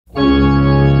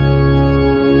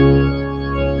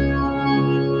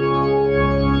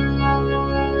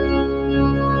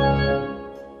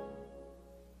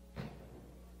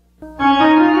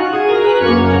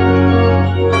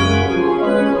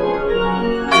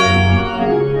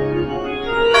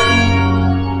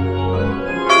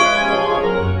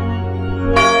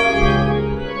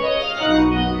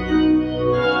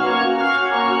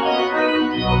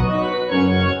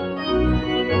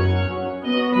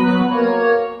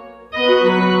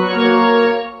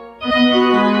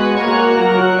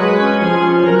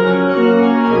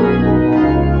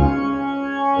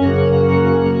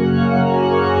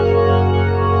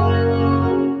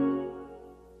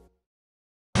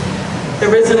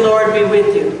The Lord be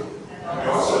with you. And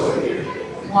also with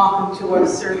you. Welcome to our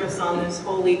service on this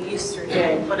holy Easter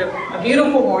day. What a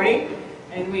beautiful morning,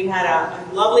 and we had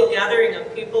a lovely gathering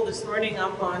of people this morning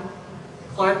up on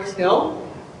Clark's Hill,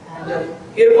 and a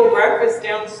beautiful breakfast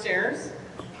downstairs.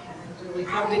 And we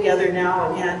come together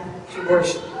now again to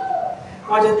worship. I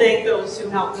want to thank those who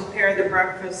helped prepare the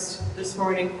breakfast this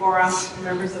morning for us,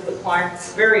 members of the choir.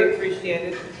 It's very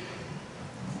appreciated.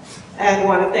 And I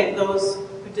want to thank those who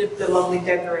did the lovely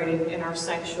decorating in our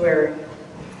sanctuary.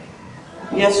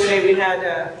 Yesterday we had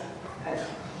a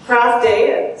craft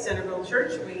day at Centreville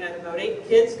Church. We had about 8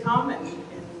 kids come and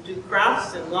do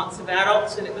crafts, and lots of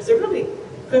adults, and it was a really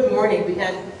good morning. We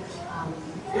had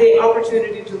the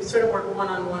opportunity to sort of work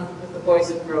one-on-one with the boys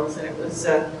and girls, and it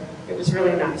was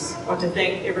really nice. I want to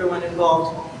thank everyone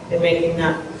involved in making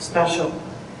that special.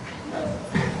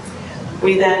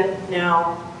 We then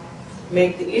now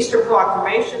make the Easter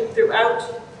proclamation.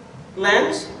 Throughout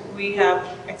Lent, we have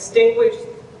extinguished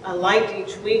a light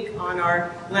each week on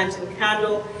our Lenten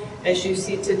candle. As you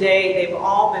see today, they've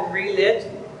all been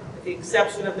relit, with the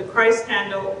exception of the Christ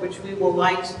candle, which we will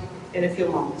light in a few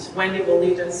moments. Wendy will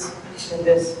lead us in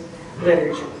this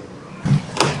liturgy.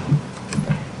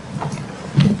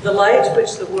 The light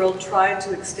which the world tried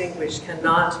to extinguish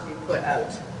cannot be put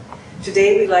out.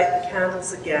 Today we light the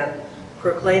candles again,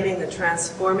 proclaiming the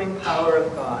transforming power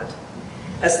of God.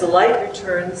 As the light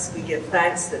returns, we give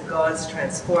thanks that God's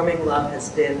transforming love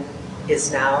has been,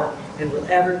 is now, and will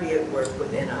ever be at work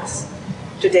within us.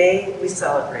 Today we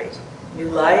celebrate new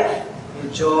life, new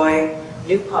joy,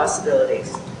 new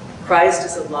possibilities. Christ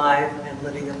is alive and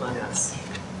living among us.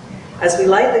 As we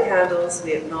light the candles,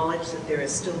 we acknowledge that there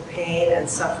is still pain and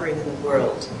suffering in the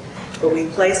world, but we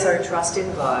place our trust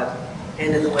in God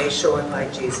and in the way shown by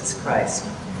Jesus Christ.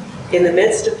 In the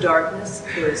midst of darkness,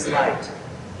 there is light.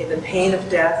 In the pain of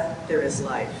death, there is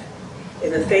life.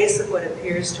 In the face of what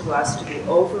appears to us to be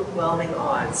overwhelming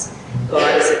odds,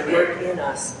 God is at work in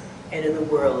us and in the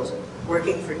world,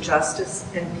 working for justice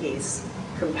and peace,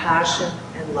 compassion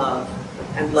and love,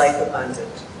 and life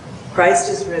abundant. Christ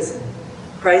is risen.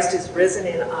 Christ is risen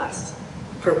in us.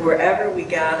 For wherever we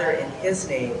gather in his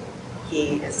name,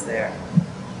 he is there.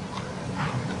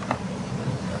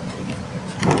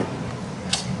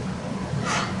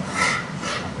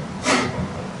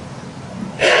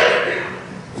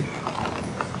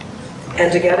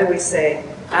 And together we say,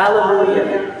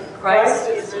 Alleluia, Christ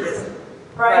is risen.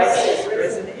 Christ is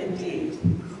risen indeed.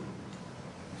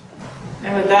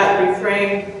 And with that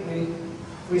refrain,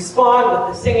 we respond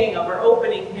with the singing of our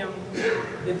opening hymn,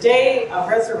 The Day of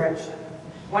Resurrection,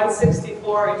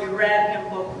 164 in your red hymn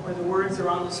book, where the words are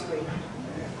on the screen.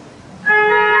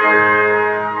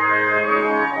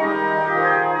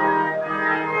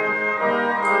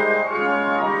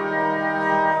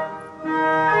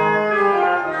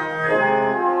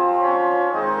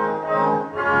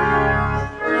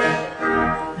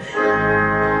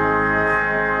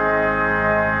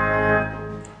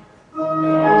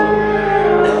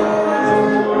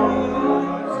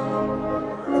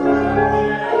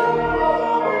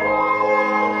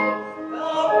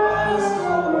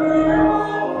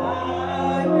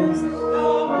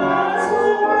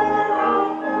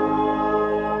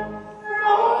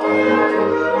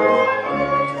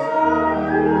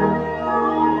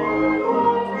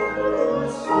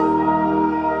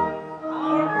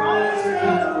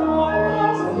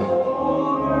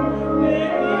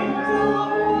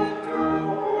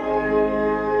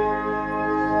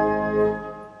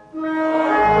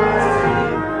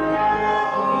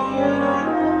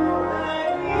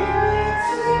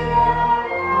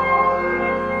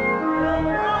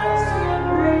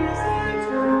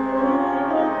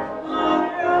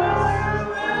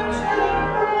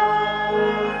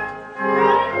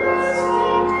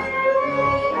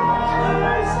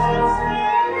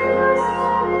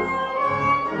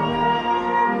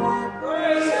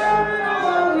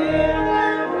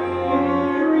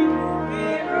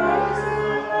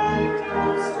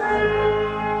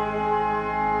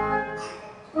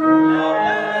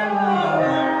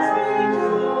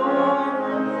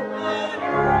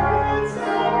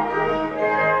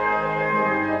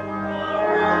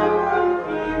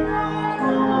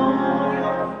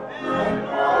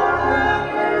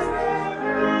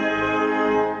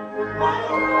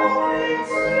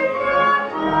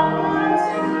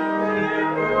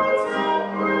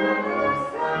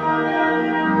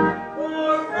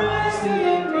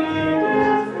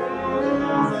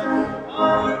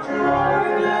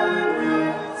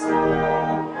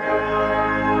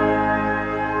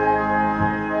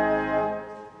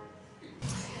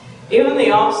 Even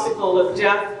the obstacle of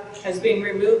death has been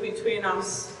removed between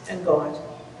us and God.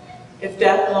 If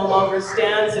death no longer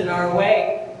stands in our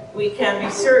way, we can be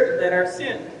certain that our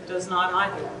sin does not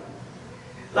either.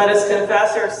 Let us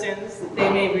confess our sins that they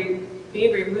may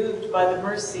be removed by the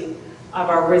mercy of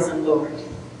our risen Lord.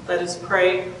 Let us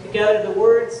pray together the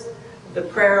words of the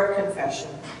prayer of confession,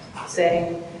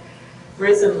 saying,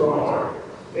 Risen Lord,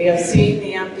 we have seen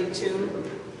the empty tomb,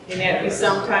 and yet we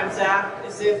sometimes act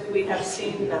as if we have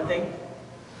seen nothing.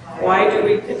 Why do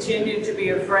we continue to be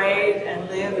afraid and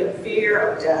live in fear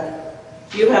of death?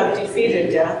 You have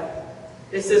defeated death.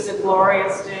 This is a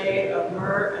glorious day of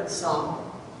myrrh and song.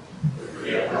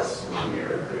 Yes,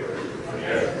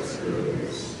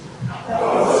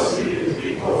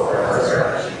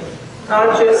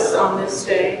 not just on this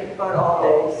day, but all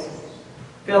days.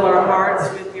 Fill our hearts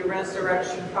with your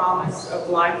resurrection promise of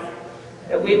life,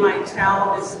 that we might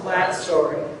tell this glad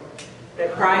story,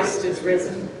 that Christ is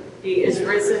risen. He is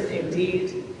risen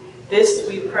indeed. This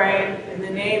we pray in the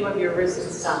name of your risen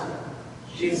Son,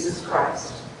 Jesus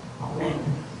Christ. Amen.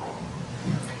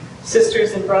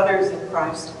 Sisters and brothers in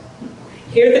Christ,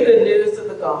 hear the good news of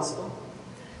the gospel.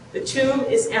 The tomb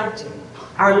is empty.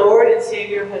 Our Lord and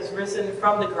Savior has risen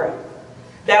from the grave.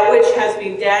 That which has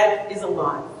been dead is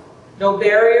alive. No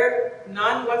barrier,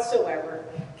 none whatsoever,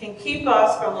 can keep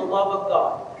us from the love of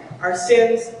God. Our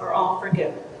sins are all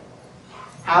forgiven.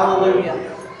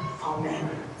 Hallelujah. Amen.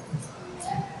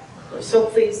 We're so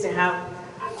pleased to have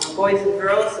boys and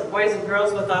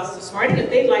girls with us this morning. If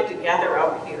they'd like to gather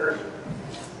out here,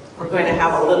 we're going to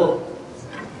have a little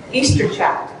Easter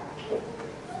chat.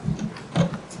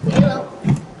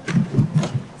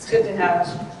 It's good to have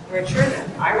Richard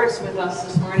and Iris with us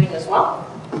this morning as well.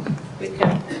 We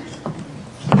can.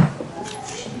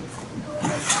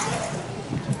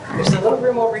 There's a little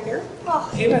room over here.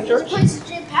 Oh, you and George?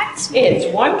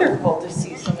 It's wonderful to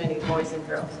see so many boys and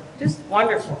girls. Just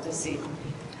wonderful to see.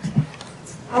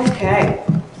 Okay.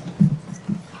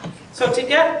 So to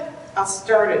get us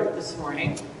started this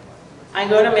morning, I'm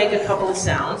going to make a couple of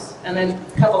sounds, and then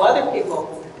a couple other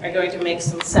people are going to make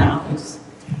some sounds,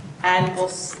 and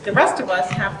the rest of us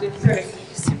have to sort of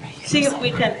see if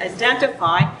we can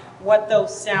identify what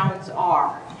those sounds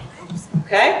are.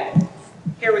 Okay?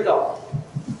 Here we go.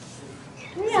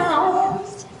 Meow.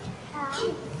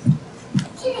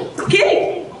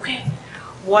 Kitty. Okay.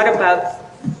 What about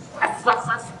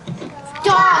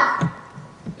dog.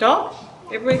 dog?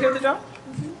 Everybody hear the dog?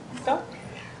 Dog?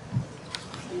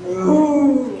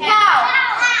 Cow.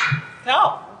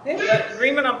 Cow. Okay, we got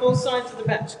agreement on both sides of the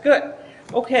bench. Good.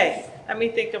 Okay. Let me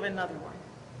think of another one.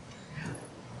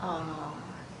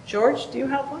 George, do you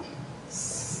have one?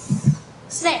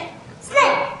 Snake.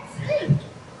 Snake.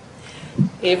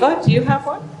 Ava, do you have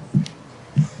one?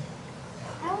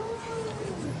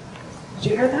 Did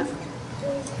you hear that?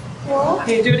 Wolf.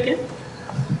 Can you do it again?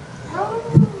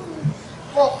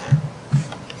 Wolf.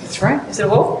 That's right. Is it a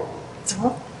wolf? It's a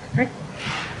wolf. Right.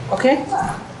 Okay.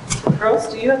 Girls,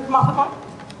 do you have come up with one?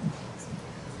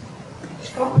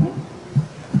 Come up with me.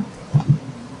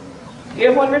 Do you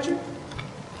have one, Richard?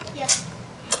 Yes.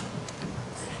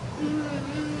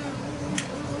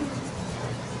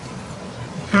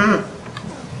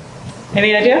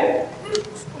 Any idea?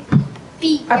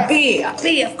 Bee. A bee. A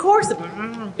bee, of course.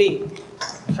 A bee.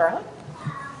 Charlotte?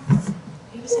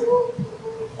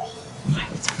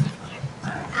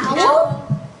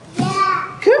 Owl.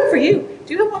 Yeah. Good for you.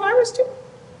 Do you have one, Iris, too?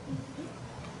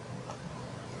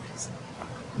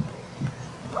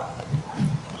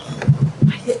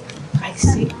 I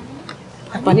see.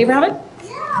 A bunny rabbit?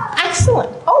 Yeah. Excellent.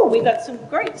 Oh, we got some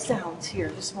great sounds here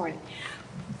this morning.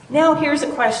 Now here's a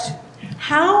question.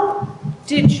 How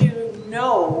did you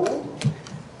know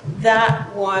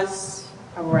that was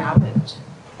a rabbit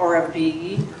or a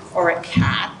bee or a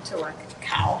cat or a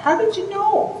cow? How did you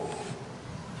know?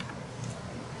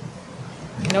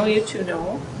 I know you two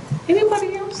know.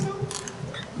 Anybody else know?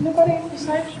 Nobody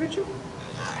besides Richard?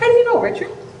 How do you know,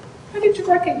 Richard? How did you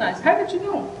recognize? How did you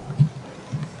know?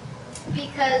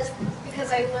 Because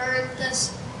I learned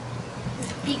this.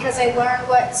 Because I learned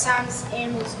what sounds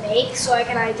animals make, so I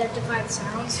can identify the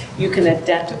sounds. You can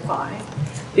identify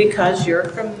because you're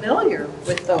familiar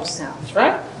with those sounds,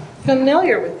 right?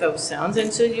 Familiar with those sounds,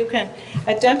 and so you can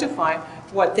identify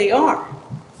what they are.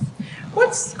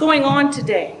 What's going on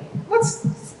today? What's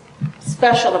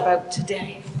special about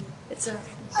today? It's a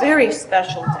very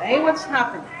special day. What's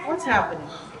happening? What's happening?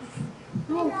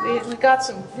 Oh, we got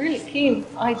some really keen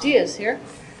ideas here.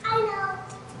 I know.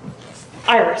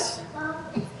 Iris.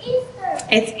 It's Easter.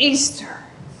 It's Easter.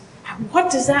 What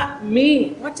does that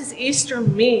mean? What does Easter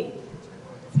mean?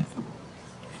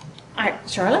 All right,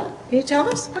 Charlotte, can you tell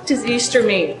us? What does Easter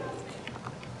mean?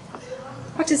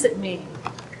 What does it mean?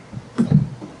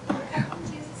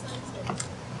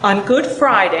 On Good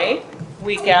Friday,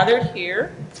 we gathered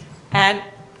here, and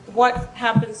what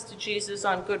happens to Jesus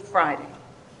on Good Friday?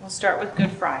 We'll start with Good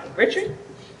Friday. Richard?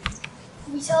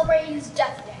 We celebrate his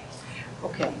death day.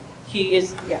 Okay.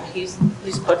 He's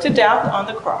put to death on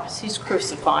the cross. He's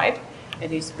crucified,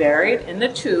 and he's buried in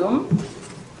the tomb.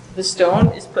 The stone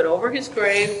is put over his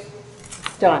grave.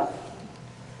 Done.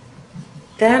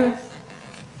 Then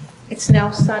it's now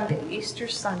Sunday, Easter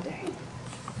Sunday.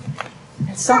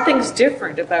 And something's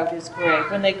different about his grave.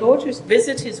 When they go to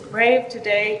visit his grave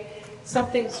today,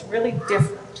 something's really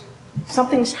different.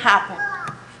 Something's happened.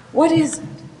 What is it?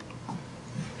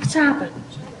 What's happened?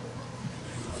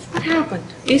 What happened?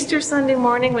 Easter Sunday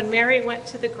morning when Mary went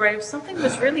to the grave, something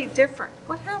was really different.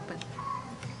 What happened?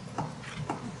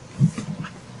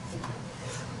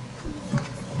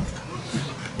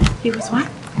 He was what?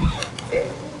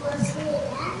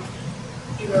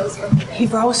 He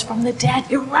rose from the dead.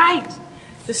 You're right.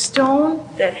 The stone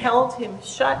that held him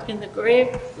shut in the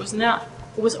grave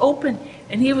was open,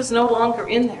 and he was no longer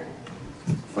in there.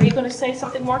 Were you going to say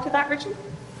something more to that, Richard?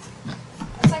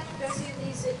 It's like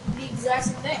the exact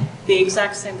same thing. The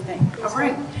exact same thing. All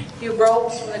right. He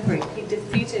rose from the grave. He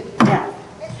defeated death.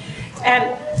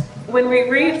 And when we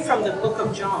read from the book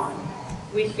of John,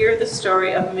 we hear the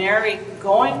story of Mary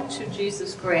going to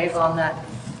Jesus' grave at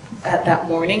that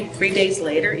morning, 3 days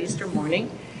later, Easter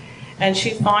morning, and she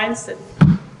finds that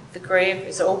the grave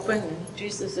is open and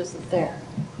Jesus isn't there.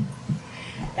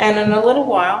 And in a little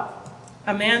while,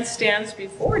 a man stands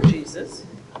before Jesus,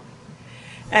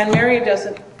 and Mary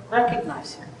doesn't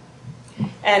recognize him.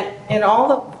 And in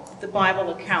all of the Bible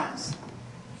accounts,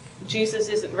 Jesus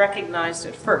isn't recognized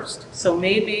at first. So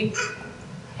maybe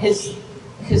his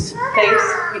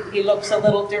face, he looks a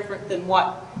little different than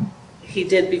what he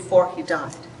did before he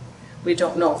died. We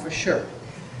don't know for sure.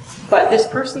 But this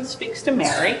person speaks to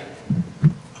Mary,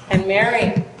 and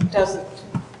Mary doesn't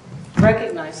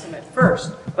recognize him at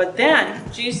first. But then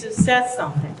Jesus says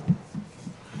something.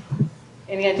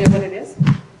 Any idea what it is?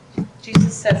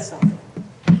 Jesus said something.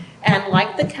 And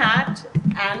like the cat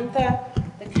and the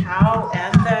cow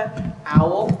and the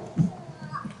owl,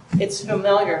 it's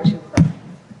familiar to her.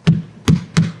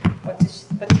 What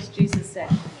does Jesus say?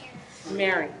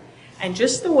 Mary. And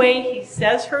just the way he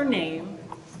says her name,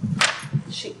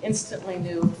 she instantly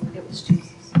knew it was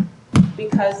Jesus.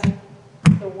 Because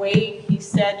the way he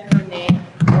said her name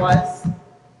was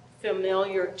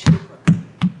familiar to her.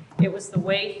 It was the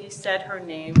way he said her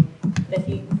name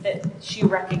that she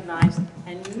recognized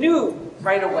and knew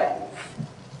right away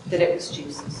that it was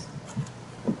Jesus.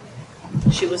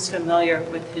 She was familiar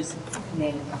with his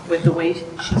name, with the way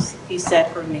he said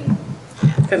her name.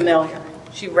 Familiar.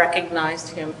 She recognized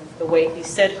him the way he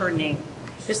said her name.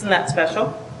 Isn't that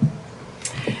special?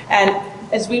 And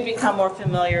as we become more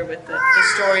familiar with the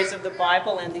stories of the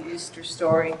Bible and the Easter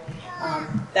story,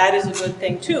 that is a good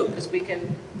thing too, because we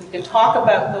can talk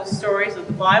about those stories of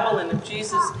the Bible and of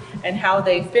Jesus and how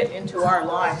they fit into our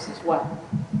lives as well.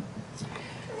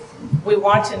 We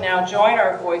want to now join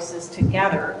our voices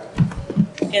together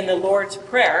in the Lord's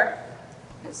Prayer,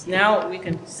 because now we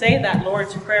can say that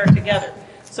Lord's Prayer together.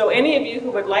 So any of you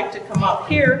who would like to come up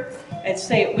here and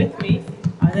say it with me,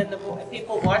 and then the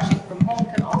people watching from home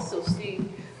can also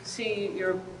see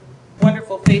your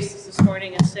wonderful faces this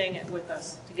morning and saying it with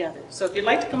us together. So if you'd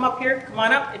like to come up here, come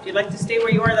on up. If you'd like to stay where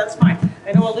you are, that's fine.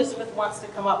 I know Elizabeth wants to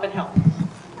come up and help.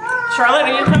 Charlotte,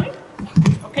 are you coming?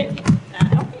 Okay.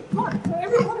 Okay, come on.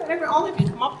 Everyone, all of you,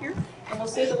 come up here, and we'll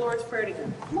say the Lord's Prayer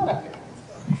together. Come on up here.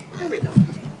 There we go.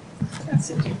 That's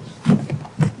it.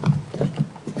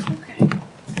 Okay.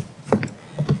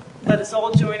 Let us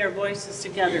all join our voices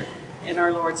together in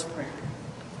our Lord's Prayer.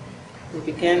 We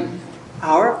begin,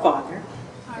 Our Father,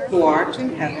 who art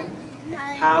in heaven,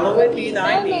 hallowed be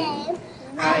thy name.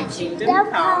 Thy kingdom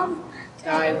come,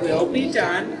 thy will be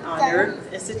done on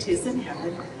earth as it is in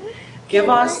heaven. Give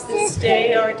us this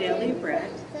day our daily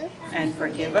bread, and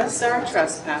forgive us our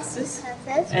trespasses,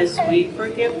 as we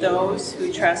forgive those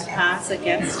who trespass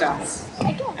against us.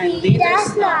 And lead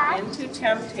us not into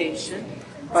temptation,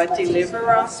 but deliver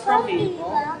us from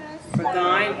evil. For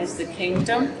thine is the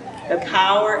kingdom, the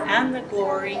power, and the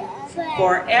glory,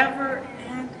 forever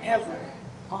and ever.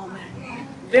 Amen.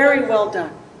 Very well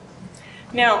done.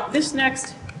 Now, this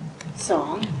next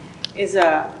song is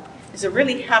a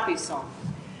really happy song.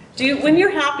 When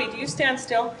you're happy, do you stand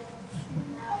still?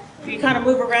 Do you kind of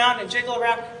move around and jiggle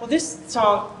around? Well, this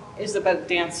song is about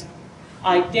dancing.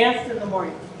 I danced in the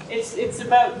morning. It's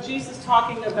about Jesus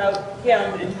talking about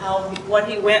him and what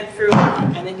he went through,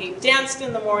 and then he danced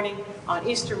in the morning on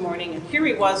Easter morning, and here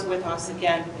he was with us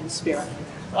again in spirit.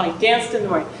 I danced in the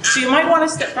morning. So you might want to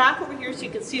step back over here so you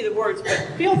can see the words, but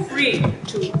feel free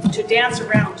to dance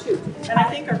around too. And I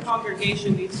think our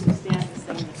congregation needs to stand and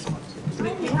sing this one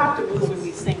too. We have to move when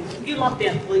we sing. If you love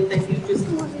dance, believe that you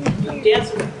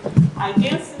dance around. I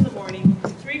danced in the morning,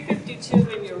 352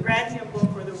 in your red hymn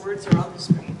book where the words are on the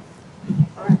screen.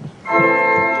 All right. Do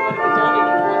you want to be done? You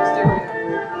can go upstairs.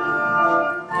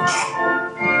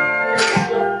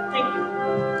 Thank you.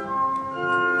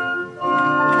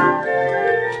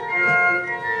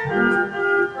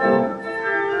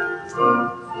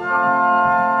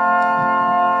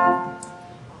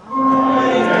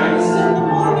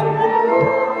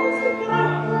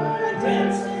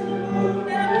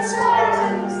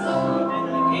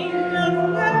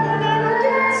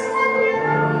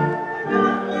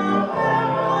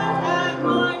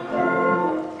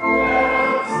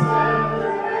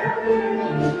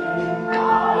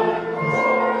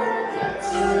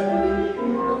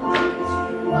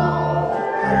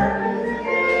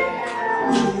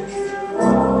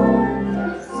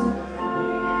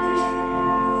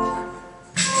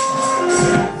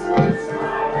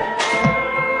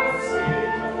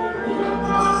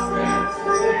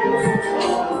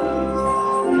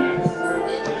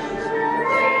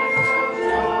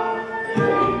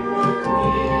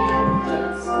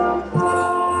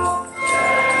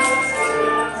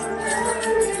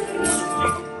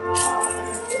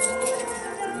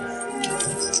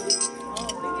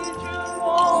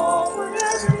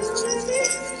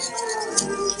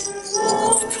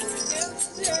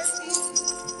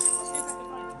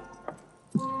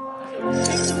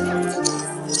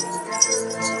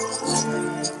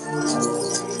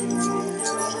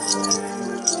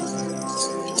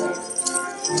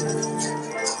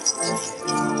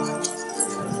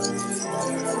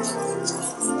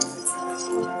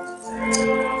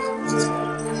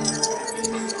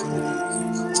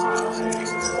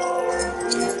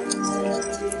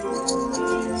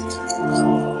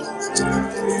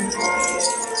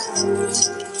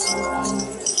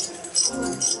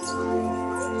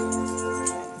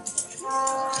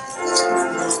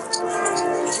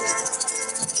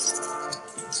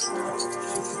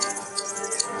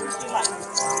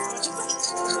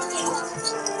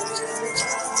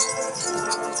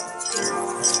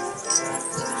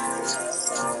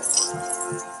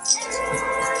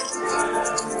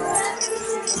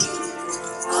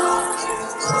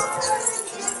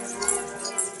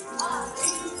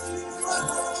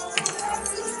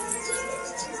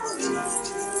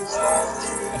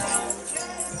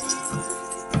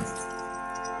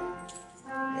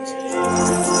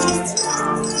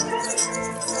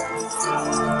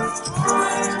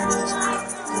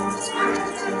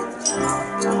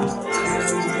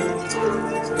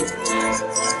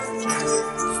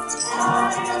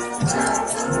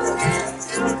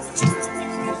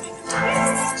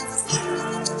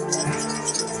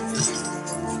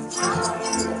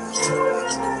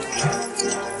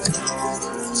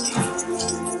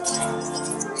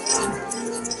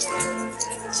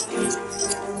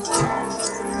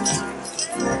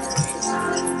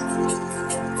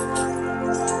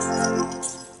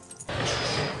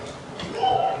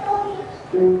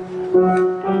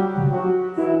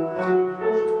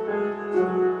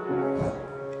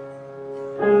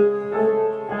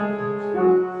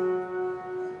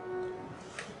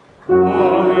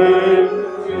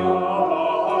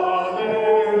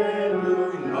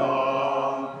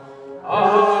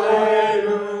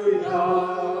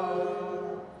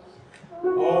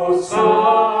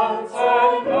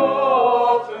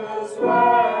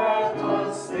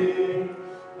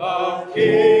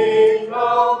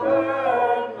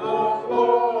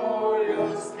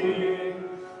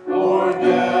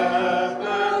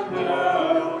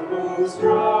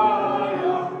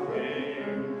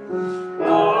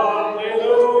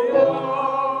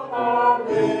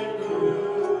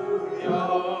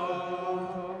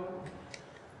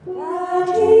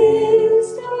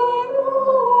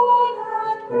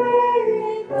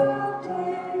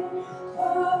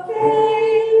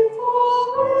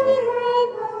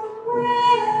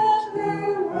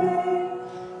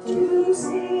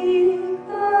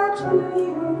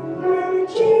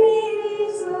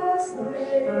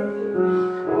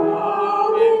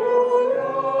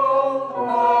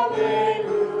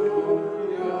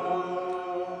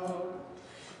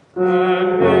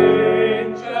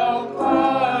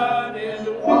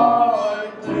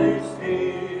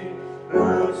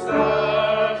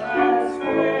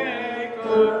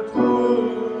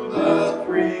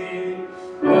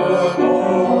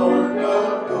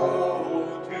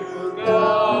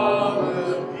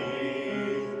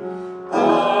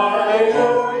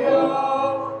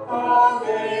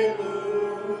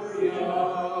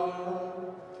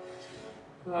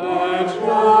 That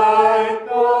night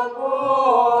the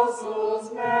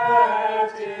apostles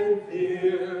met in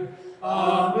fear,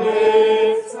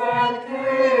 amidst and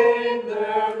came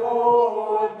their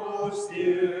Lord most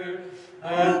dear,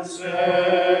 and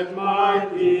said, My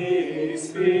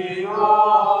peace be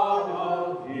God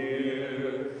of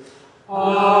here.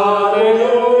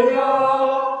 Alleluia,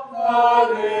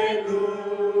 alleluia.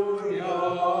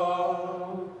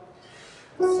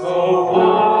 So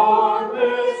on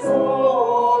this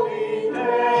holy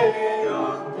day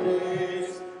of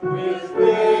grace, with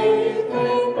faith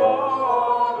in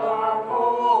God our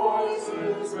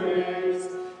voices raise,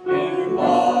 in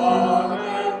love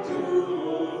and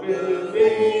jubilee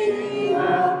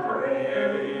and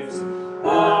praise.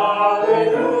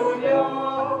 Alleluia,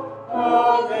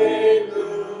 alleluia.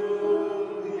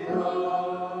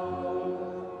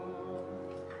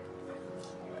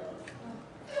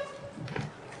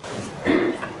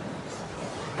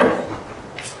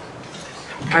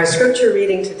 Our scripture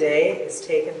reading today is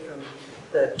taken from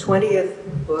the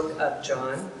 20th book of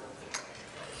John,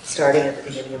 starting at the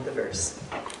beginning of the verse.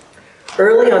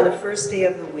 Early on the first day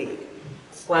of the week,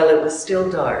 while it was still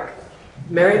dark,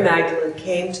 Mary Magdalene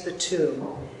came to the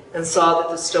tomb and saw that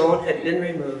the stone had been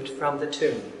removed from the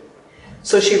tomb.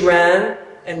 So she ran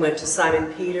and went to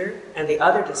Simon Peter and the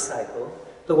other disciple,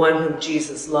 the one whom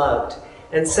Jesus loved,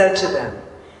 and said to them,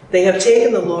 They have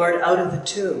taken the Lord out of the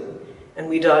tomb, and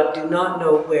we do not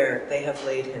know where they have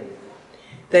laid him.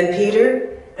 Then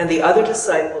Peter and the other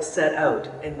disciple set out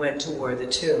and went toward the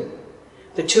tomb.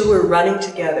 The two were running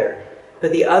together,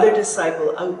 but the other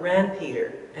disciple outran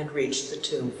Peter and reached the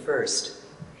tomb first.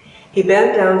 He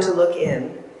bent down to look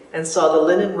in and saw the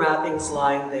linen wrappings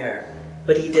lying there,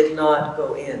 but he did not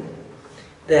go in.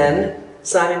 Then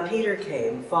Simon Peter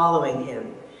came, following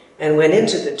him, and went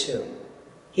into the tomb.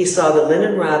 He saw the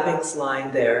linen wrappings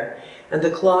lying there, and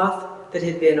the cloth that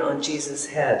had been on Jesus'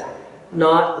 head,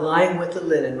 not lying with the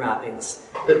linen wrappings,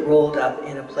 but rolled up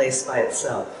in a place by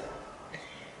itself.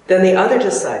 Then the other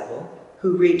disciple,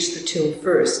 who reached the tomb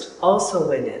first, also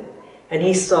went in, and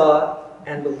he saw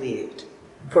and believed.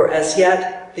 For as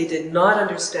yet they did not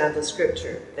understand the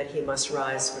scripture that he must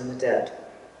rise from the dead.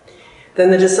 Then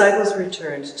the disciples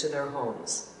returned to their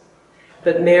homes.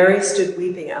 But Mary stood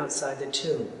weeping outside the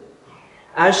tomb.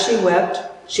 As she wept,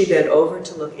 she bent over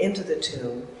to look into the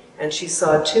tomb, and she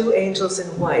saw two angels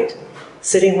in white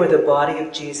sitting where the body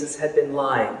of Jesus had been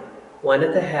lying, one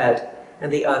at the head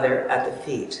and the other at the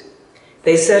feet.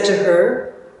 They said to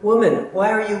her, Woman, why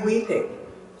are you weeping?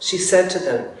 She said to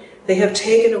them, They have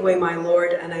taken away my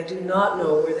Lord, and I do not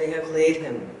know where they have laid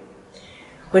him.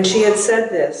 When she had said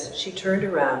this, she turned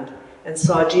around and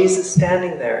saw Jesus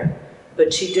standing there,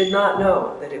 but she did not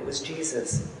know that it was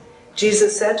Jesus.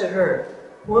 Jesus said to her,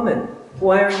 Woman,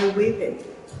 why are you weeping?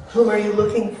 Whom are you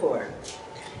looking for?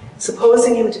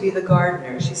 Supposing him to be the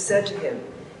gardener, she said to him,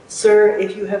 Sir,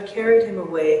 if you have carried him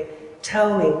away,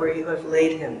 tell me where you have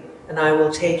laid him, and I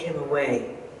will take him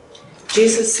away.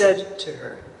 Jesus said to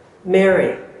her,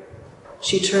 Mary.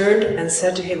 She turned and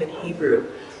said to him in Hebrew,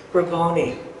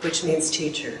 Rabboni, which means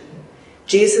teacher.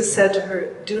 Jesus said to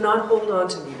her, Do not hold on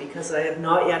to me, because I have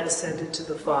not yet ascended to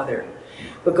the Father,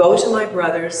 but go to my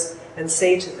brothers and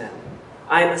say to them,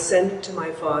 I am ascending to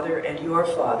my Father and your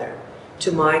Father,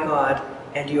 to my God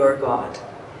and your God.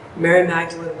 Mary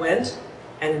Magdalene went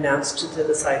and announced to the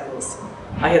disciples,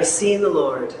 I have seen the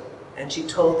Lord. And she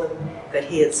told them that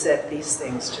he had said these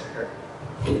things to her.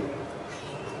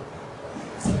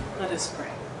 Let us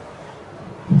pray.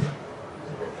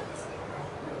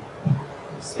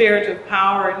 Spirit of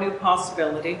power and new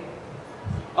possibility,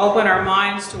 open our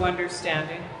minds to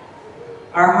understanding,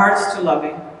 our hearts to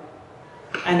loving,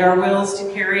 and our wills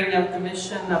to carrying out the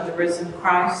mission of the risen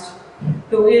Christ,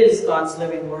 who is God's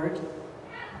living word.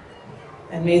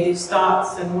 And may these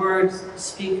thoughts and words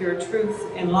speak your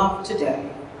truth in love today.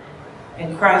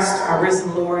 In Christ, our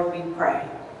risen Lord, we pray.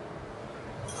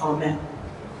 Amen.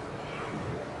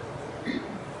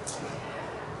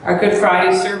 Our Good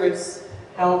Friday service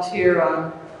held here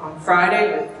on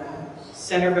Friday with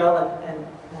Centreville and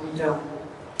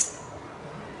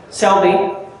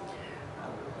Selby.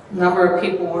 A number of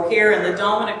people were here, and the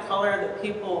dominant color that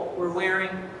people were wearing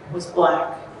was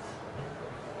black.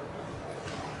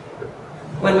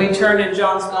 When we turn in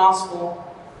John's Gospel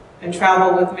and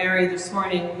travel with Mary this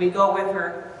morning, we go with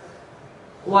her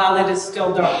while it is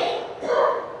still dark.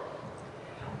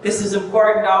 This is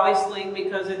important, obviously,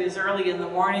 because it is early in the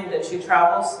morning that she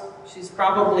travels. She's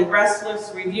probably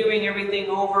restless, reviewing everything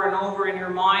over and over in her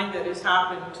mind that has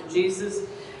happened to Jesus.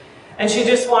 And she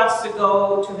just wants to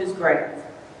go to his grave.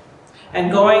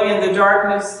 And going in the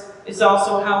darkness is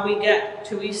also how we get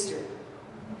to Easter.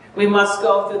 We must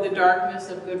go through the darkness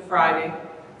of Good Friday.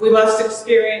 We must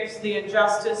experience the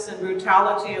injustice and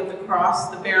brutality of the cross,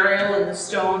 the burial and the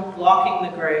stone blocking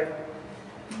the grave.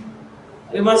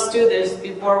 We must do this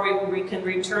before we can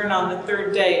return on the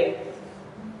third day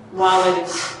while it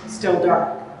is still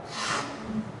dark.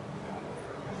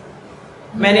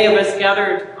 Many of us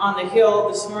gathered on the hill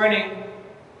this morning.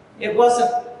 It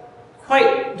wasn't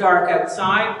quite dark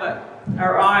outside, but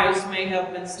our eyes may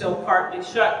have been still partly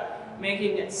shut,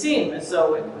 making it seem as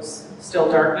though it was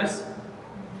still darkness.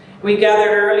 We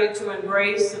gathered early to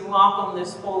embrace and welcome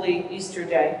this holy Easter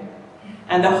day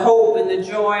and the hope and the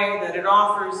joy that it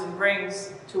offers and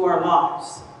brings to our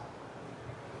lives.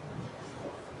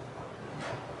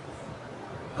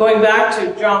 Going back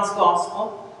to John's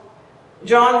Gospel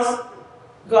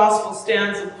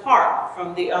stands apart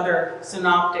from the other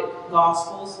synoptic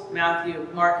Gospels, Matthew,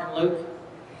 Mark, and Luke,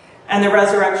 and the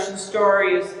resurrection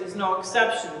story is no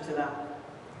exception to that.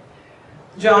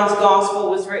 John's Gospel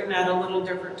was written at a little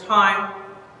different time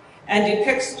and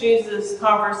depicts Jesus'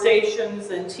 conversations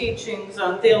and teachings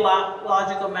on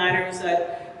theological matters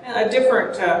at a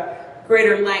different,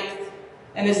 greater length,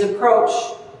 and his approach,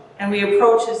 and we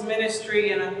approach his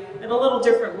ministry in a little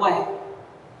different way.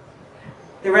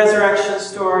 The resurrection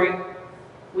story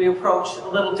we approach a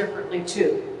little differently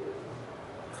too.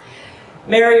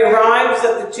 Mary arrives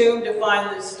at the tomb to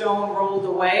find the stone rolled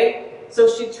away, so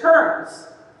she turns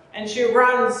and she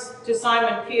runs to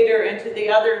Simon Peter and to the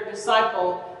other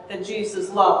disciple that Jesus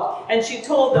loved. And she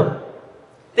told them,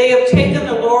 "They have taken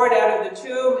the Lord out of the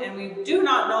tomb, and we do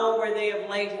not know where they have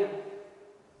laid him."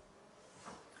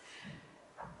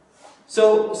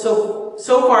 So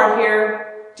far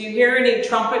here, do you hear any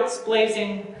trumpets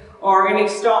blazing or any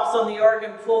stops on the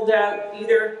organ pulled out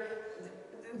either?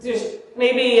 There's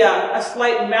maybe a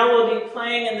slight melody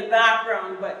playing in the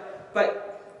background,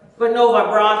 but no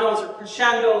vibratos or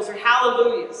crescendos or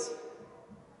hallelujahs.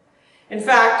 In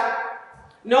fact,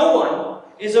 no one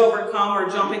is overcome or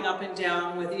jumping up and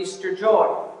down with Easter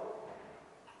joy.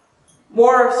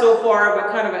 More so far of a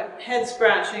kind of a head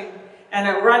scratching and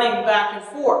a running back and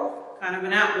forth kind of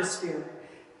an atmosphere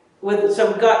with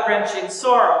some gut-wrenching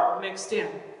sorrow mixed in.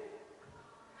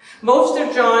 Most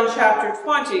of John chapter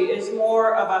 20 is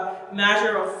more of a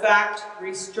matter-of-fact,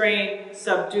 restrained,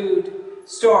 subdued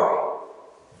story.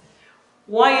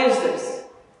 Why is this?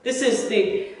 This is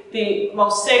the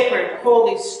most sacred,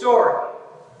 holy story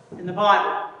in the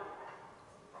Bible.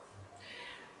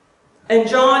 And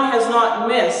John has not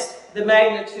missed the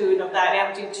magnitude of that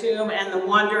empty tomb and the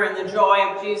wonder and the joy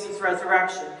of Jesus'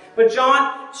 resurrection. But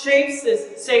John shapes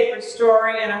this sacred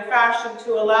story in a fashion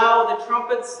to allow the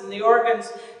trumpets and the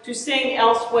organs to sing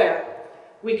elsewhere.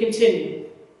 We continue.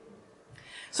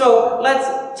 So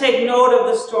let's take note of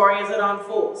the story as it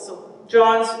unfolds. So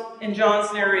in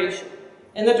John's narration.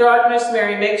 In the darkness,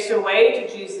 Mary makes her way to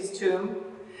Jesus' tomb.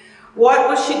 What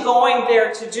was she going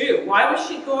there to do? Why was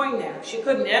she going there? She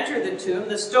couldn't enter the tomb.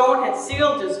 The stone had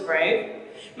sealed his grave.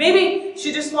 Maybe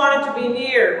she just wanted to be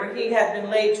near where he had been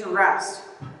laid to rest.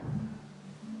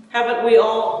 Haven't we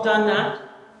all done that?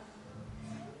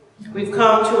 We've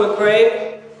come to a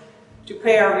grave to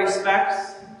pay our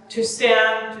respects, to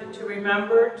stand, and to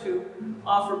remember, to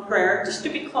offer prayer, just to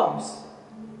be close.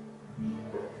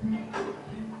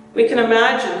 We can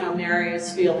imagine how Mary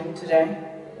is feeling today.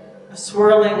 A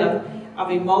swirling of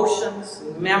emotions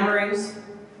and memories.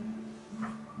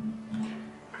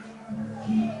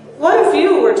 What if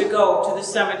you were to go to the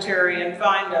cemetery and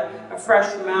find a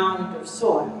fresh mound of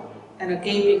soil and a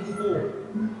gaping hole?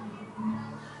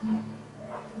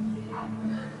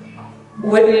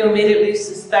 Wouldn't you immediately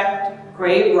suspect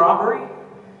grave robbery?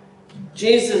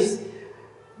 Jesus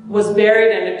was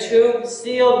buried in a tomb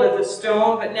sealed with a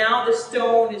stone, but now the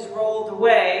stone is rolled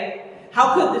away.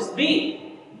 How could this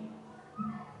be?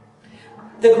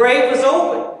 The grave was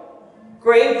open.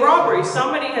 Grave robbery.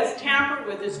 Somebody has tampered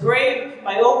with his grave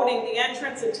by opening the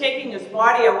entrance and taking his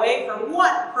body away. For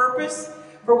what purpose?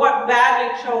 For what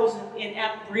badly chosen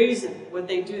inept reason would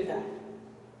they do that?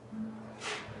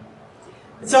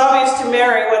 It's obvious to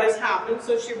Mary what has happened,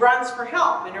 so she runs for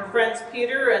help, and her friends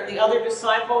Peter and the other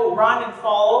disciple run and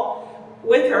follow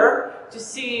with her to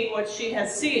see what she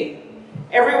has seen.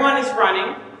 Everyone is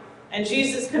running, and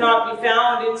Jesus cannot be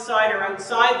found inside or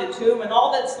outside the tomb, and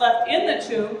all that's left in the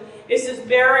tomb is his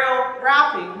burial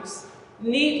wrappings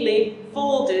neatly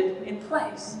folded in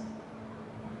place.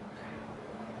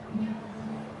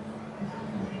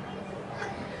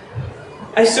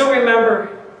 I still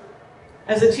remember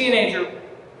as a teenager,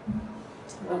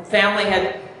 family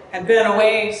had been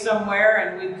away somewhere,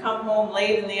 and we'd come home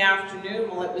late in the afternoon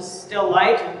while it was still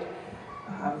light,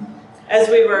 As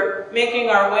we were making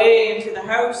our way into the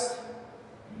house,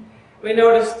 we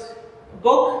noticed a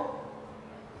book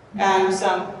and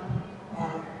some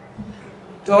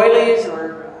doilies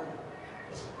or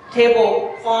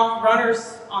tablecloth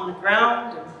runners on the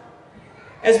ground. And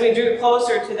as we drew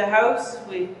closer to the house,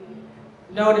 we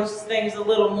noticed things a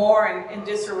little more in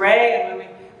disarray. And when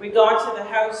we got to the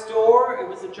house door, it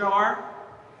was ajar.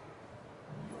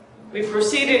 We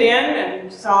proceeded in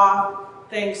and saw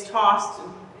things tossed,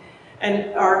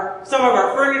 and some of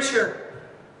our furniture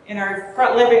in our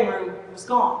front living room was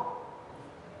gone.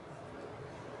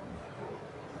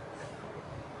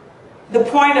 The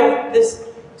point of this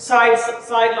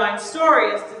sideline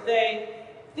story is to say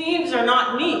thieves are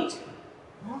not neat.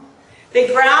 They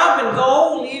grab and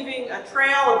go, leaving a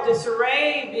trail of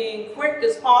disarray, being quick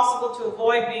as possible to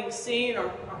avoid being seen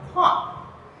or caught.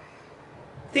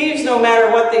 Thieves, no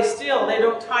matter what they steal, they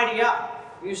don't tidy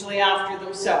up, usually after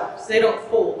themselves. They don't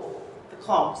fold the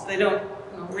clothes. They don't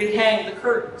rehang the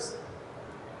curtains.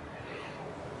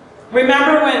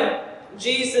 Remember when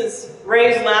Jesus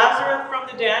raised Lazarus from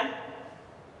the dead?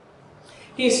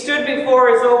 He stood before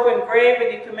his open grave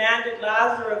and he commanded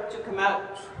Lazarus to come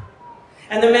out.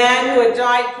 And the man who had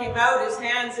died came out, his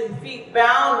hands and feet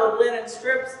bound with linen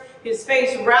strips, his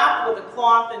face wrapped with a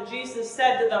cloth, and Jesus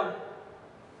said to them,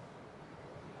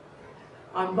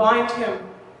 "Unbind him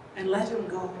and let him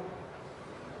go."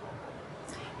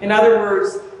 In other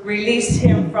words, release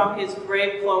him from his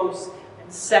grave clothes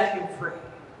and set him free.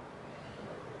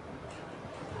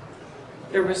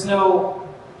 There was no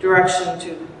direction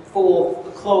to fold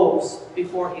the clothes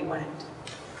before he went.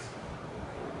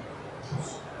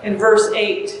 In verse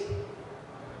 8,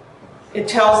 it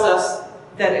tells us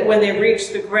that when they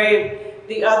reached the grave,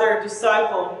 the other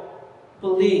disciple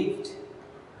believed.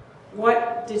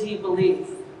 What did he believe?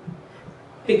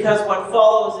 Because what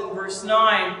follows in verse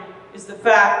 9 is the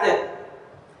fact that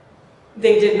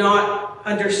they did not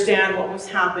understand what was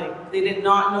happening. They did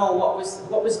not know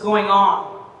what was going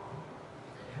on.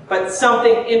 But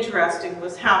something interesting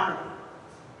was happening.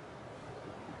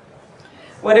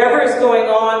 Whatever is going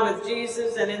on with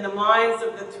Jesus and in the minds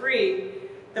of the three,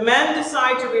 the men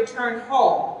decide to return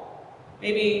home.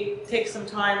 Maybe take some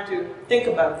time to think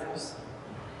about this.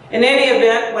 In any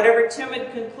event, whatever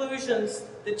timid conclusions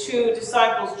the two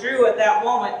disciples drew at that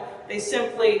moment, they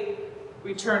simply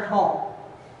returned home.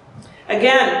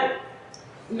 Again,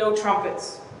 no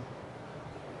trumpets.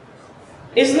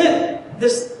 Isn't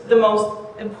this the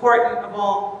most important of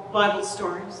all Bible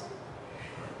stories?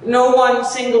 No one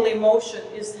single emotion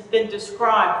has been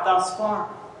described thus far.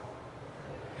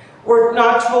 We're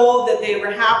not told that they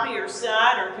were happy or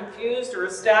sad or confused or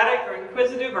ecstatic or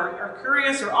inquisitive or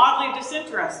curious or oddly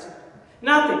disinterested.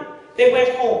 Nothing. They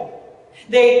went home.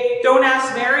 They don't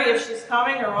ask Mary if she's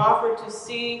coming or offer to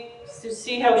see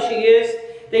how she is.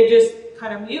 They just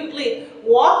kind of mutely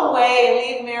walk away and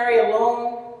leave Mary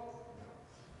alone,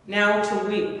 now to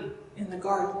weep in the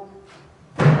garden.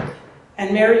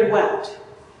 And Mary wept.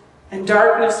 And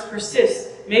darkness persists,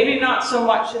 maybe not so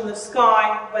much in the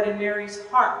sky, but in Mary's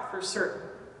heart for certain.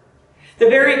 The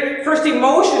very first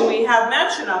emotion we have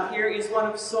mention of here is one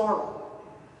of sorrow.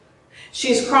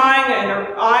 She's crying and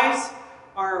her eyes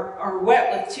are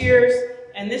wet with tears,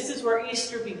 and this is where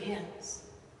Easter begins.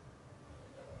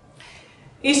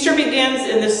 Easter begins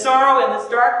in the sorrow, in this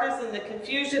darkness, in the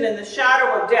confusion, in the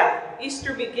shadow of death.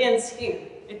 Easter begins here.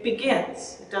 It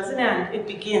begins. It doesn't end. It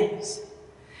begins.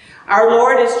 Our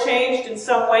Lord is changed in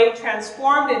some way,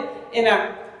 transformed in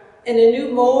a new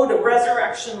mode of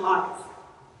resurrection life.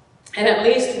 And at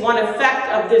least one effect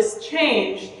of this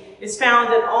change is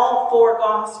found in all four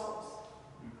Gospels.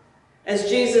 As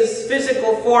Jesus'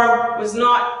 physical form was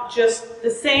not just the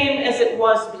same as it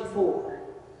was before.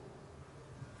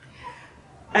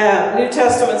 New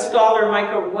Testament scholar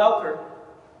Michael Welker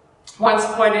once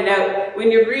pointed out,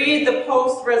 when you read the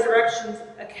post-resurrection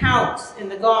accounts in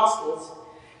the Gospels,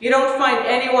 you don't find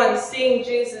anyone seeing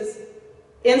Jesus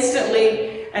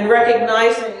instantly and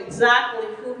recognizing exactly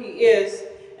who he is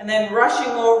and then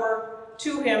rushing over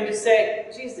to him to say,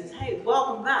 "Jesus, hey,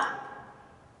 welcome back."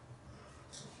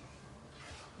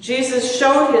 Jesus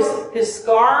showed his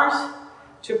scars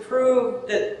to prove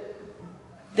that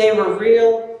they were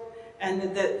real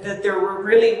and that there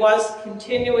really was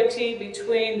continuity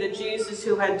between the Jesus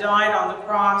who had died on the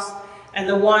cross and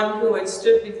the one who had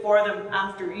stood before them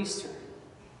after Easter.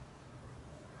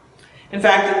 In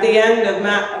fact, at the end of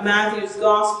Matthew's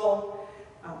Gospel,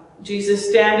 Jesus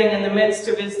standing in the midst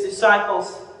of his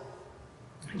disciples,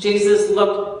 Jesus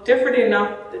looked different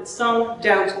enough that some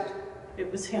doubted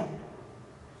it was him.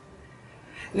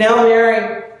 Now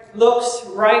Mary looks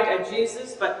right at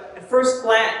Jesus, but at first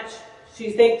glance,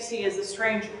 she thinks he is a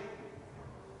stranger.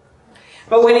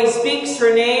 But when he speaks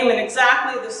her name in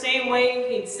exactly the same way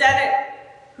he'd said it,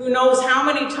 who knows how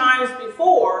many times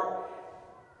before,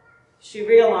 she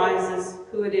realizes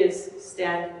who it is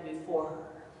standing before her.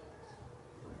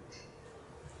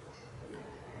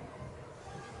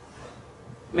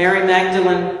 Mary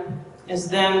Magdalene is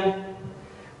then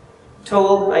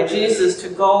told by Jesus to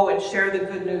go and share the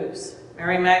good news.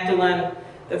 Mary Magdalene,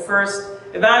 the first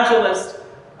evangelist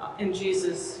in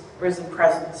Jesus' risen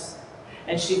presence.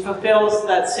 And she fulfills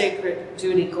that sacred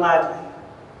duty gladly.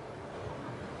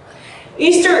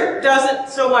 Easter doesn't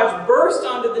so much burst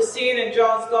onto the scene in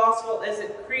John's Gospel as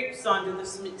it creeps onto the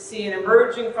scene,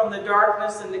 emerging from the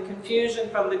darkness and the confusion,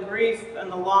 from the grief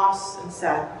and the loss and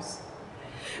sadness.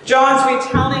 John's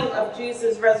retelling of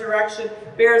Jesus' resurrection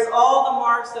bears all the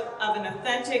marks of an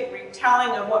authentic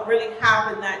retelling of what really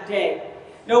happened that day.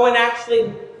 No one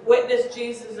actually witnessed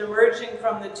Jesus emerging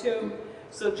from the tomb,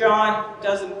 so John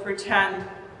doesn't pretend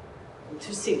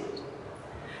to see it.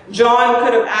 John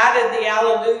could have added the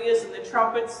alleluias and the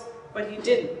trumpets, but he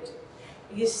didn't.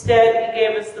 Instead, he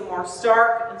gave us the more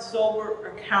stark and sober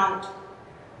account,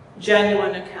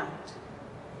 genuine account.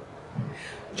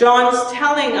 John's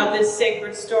telling of this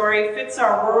sacred story fits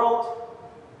our world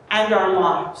and our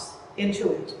lives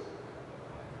into it.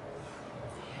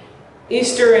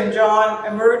 Easter in John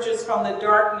emerges from the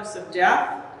darkness of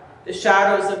death, the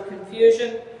shadows of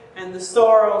confusion, and the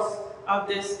sorrows of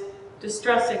this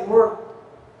distressing world.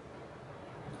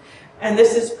 And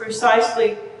this is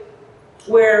precisely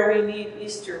where we need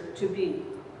Easter to be.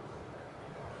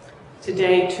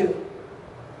 Today, too.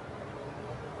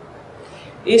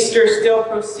 Easter still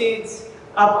proceeds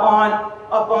up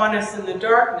on us in the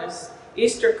darkness.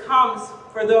 Easter comes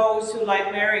for those who,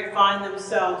 like Mary, find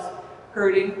themselves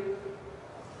hurting,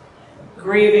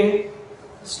 grieving,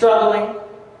 struggling,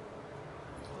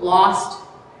 lost,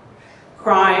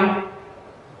 crying.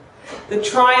 The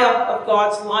triumph of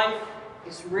God's life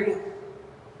is real.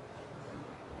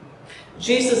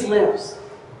 Jesus lives.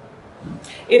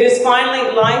 It is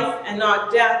finally life and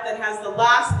not death that has the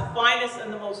last, the finest,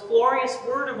 and the most glorious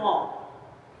word of all.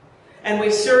 And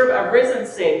we serve a risen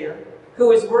Savior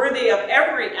who is worthy of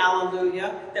every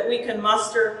alleluia that we can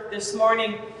muster this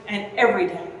morning and every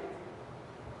day.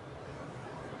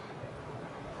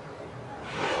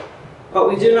 But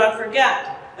we do not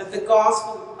forget that the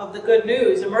gospel of the good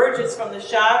news emerges from the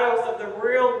shadows of the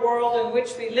real world in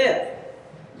which we live.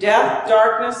 Death,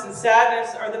 darkness, and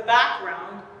sadness are the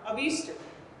background of Easter.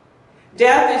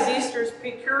 Death is Easter's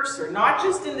precursor, not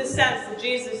just in the sense that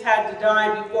Jesus had to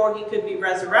die before he could be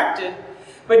resurrected,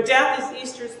 but death is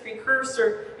Easter's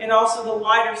precursor in also the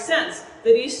wider sense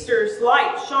that Easter's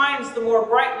light shines the more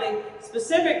brightly,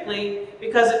 specifically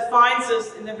because it finds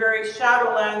us in the very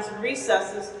shadowlands and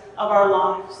recesses of our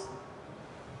lives.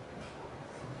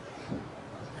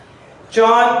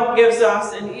 John gives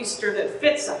us an Easter that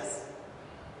fits us.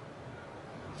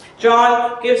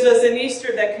 John gives us an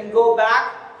Easter that can go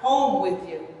back home with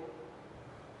you.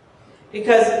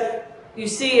 Because you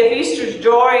see, if Easter's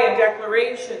joy and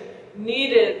declaration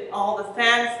needed all the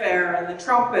fanfare and the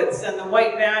trumpets and the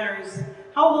white banners,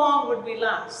 how long would we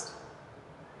last?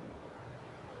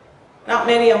 Not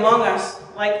many among us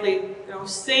likely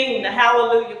sing the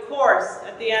Hallelujah chorus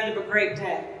at the end of a great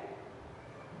day.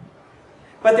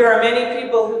 But there are many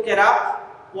people who get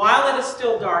up while it is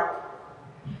still dark,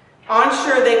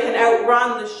 unsure they can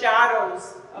outrun the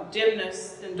shadows of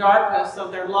dimness and darkness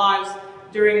of their lives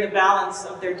during the balance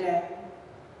of their day.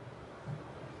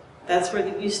 That's where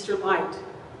the Easter light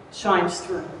shines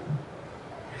through.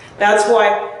 That's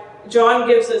why John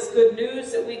gives us good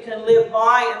news that we can live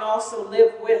by and also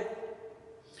live with.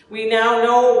 We now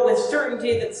know with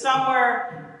certainty that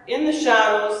somewhere in the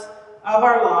shadows of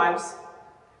our lives,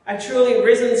 a truly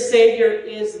risen Savior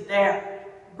is there,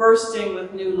 bursting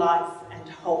with new life and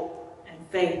hope and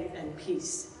faith and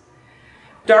peace.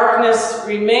 Darkness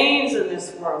remains in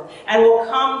this world and will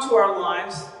come to our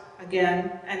lives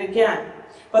again and again.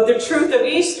 But the truth of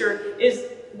Easter is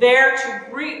there to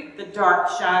greet the dark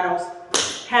shadows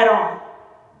head on.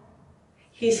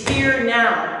 He's here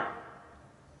now,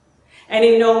 and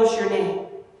he knows your name.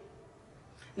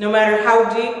 No matter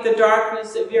how deep the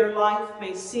darkness of your life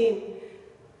may seem,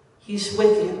 he's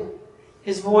with you.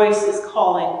 His voice is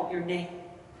calling your name.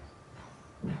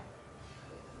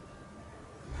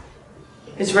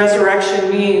 His resurrection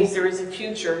means there is a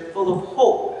future full of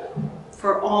hope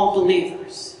for all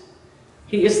believers.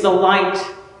 He is the light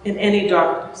in any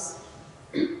darkness.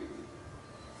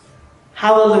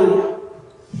 Hallelujah.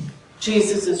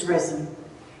 Jesus is risen.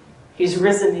 He's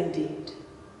risen indeed.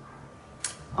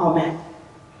 Amen.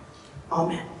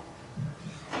 Amen.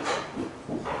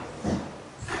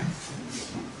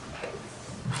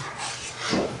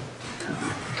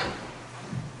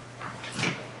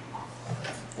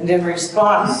 And in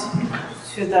response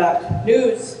to that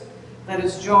news, let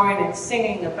us join in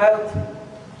singing about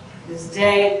this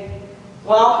day.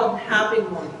 Welcome, happy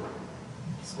morning.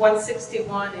 It's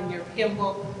 161 in your hymn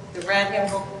book, the red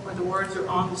hymn book, where the words are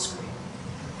on the screen.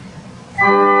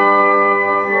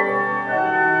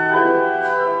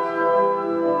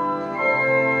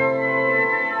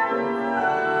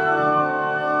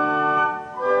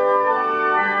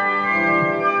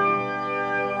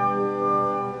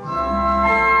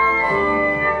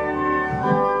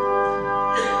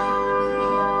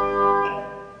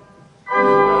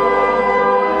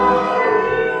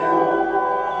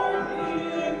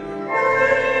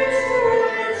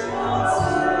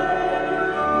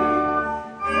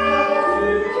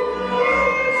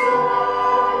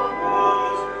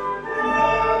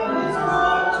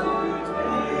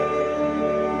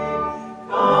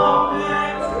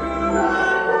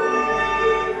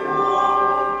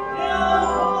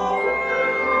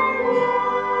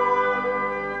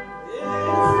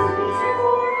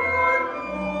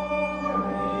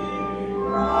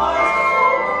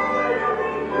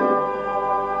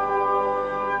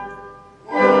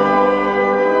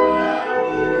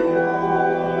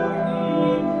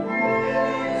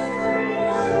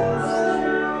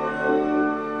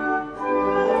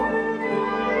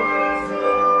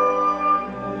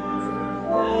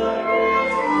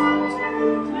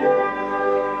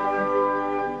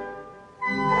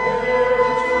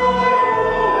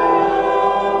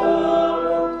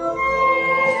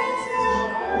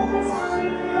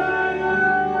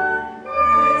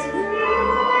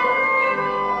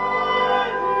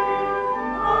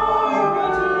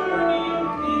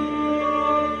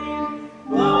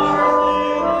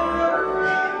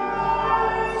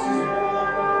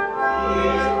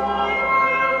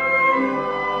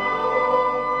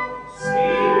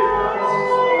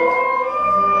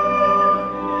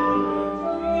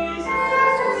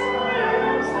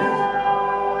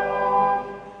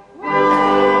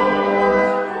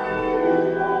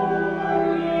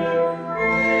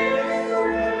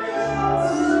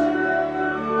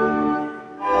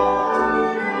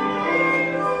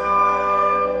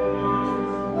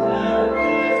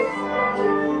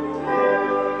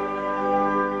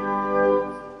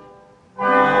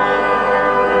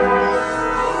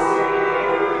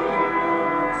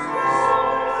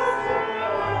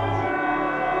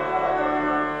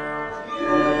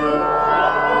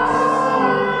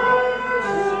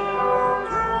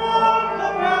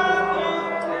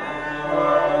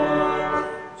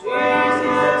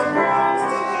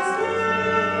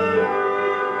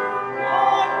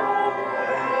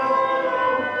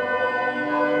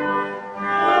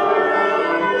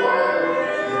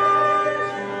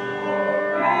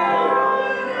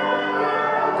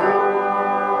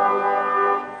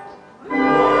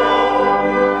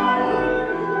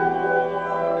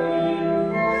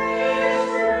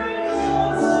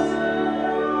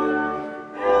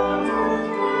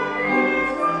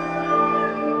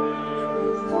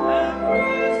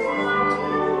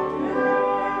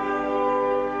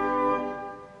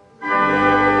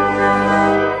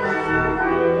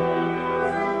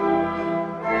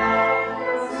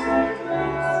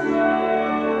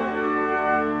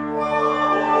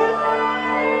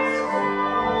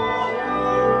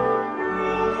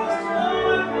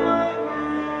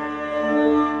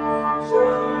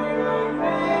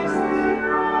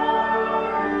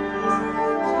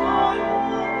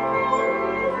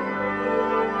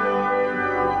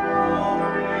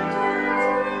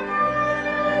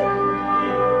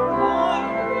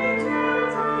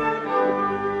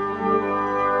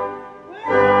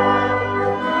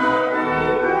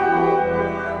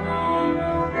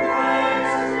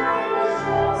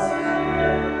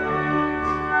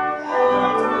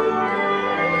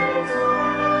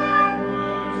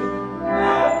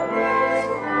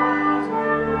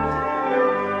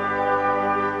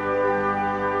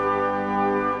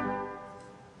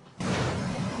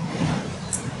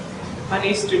 On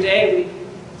Easter Day, we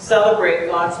celebrate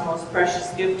God's most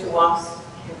precious gift to us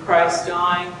in Christ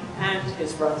dying and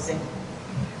his rising.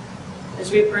 As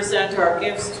we present our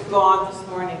gifts to God this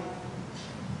morning,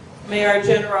 may our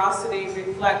generosity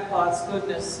reflect God's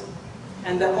goodness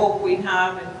and the hope we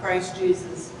have in Christ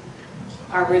Jesus,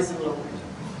 our risen Lord.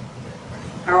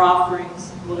 Our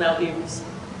offerings will now be received.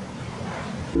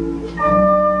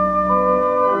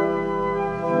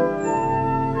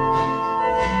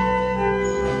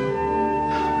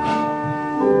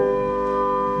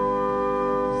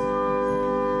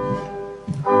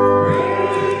 Praise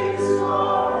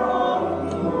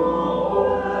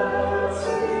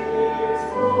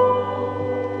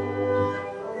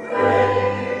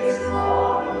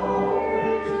God,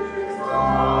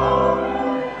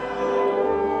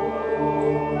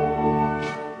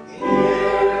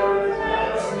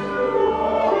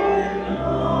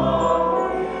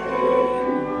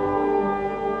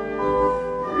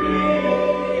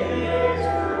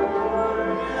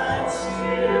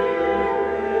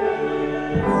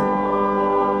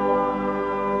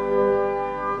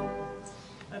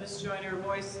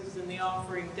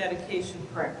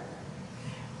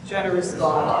 Generous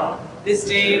God, this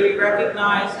day we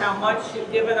recognize how much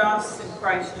you've given us in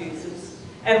Christ Jesus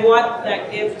and what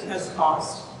that gift has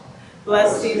cost.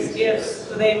 Bless these gifts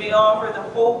so they may offer the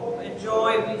hope and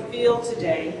joy we feel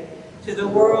today to the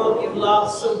world you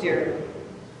love so dearly.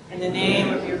 In the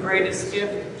name of your greatest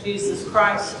gift, Jesus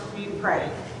Christ, we pray.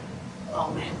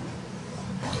 Amen.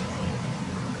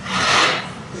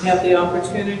 We have the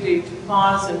opportunity to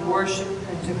pause and worship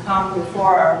and to come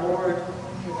before our Lord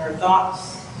with our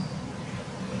thoughts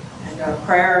and our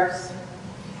prayers,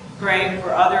 praying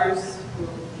for others who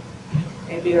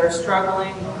maybe are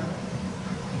struggling or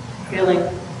feeling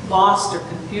lost or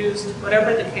confused,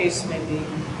 whatever the case may be.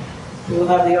 We will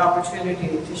have the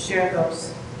opportunity to share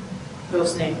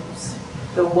those names,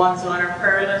 the ones on our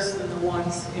prayer list and the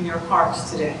ones in your hearts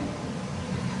today.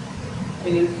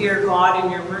 When you hear God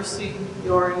in your mercy,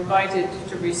 you're invited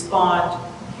to respond,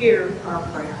 hear our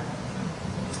prayer.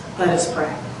 Let us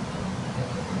pray.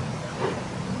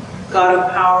 God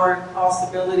of power and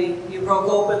possibility, you broke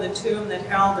open the tomb that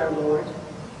held our Lord.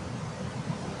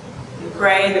 We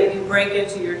pray that you break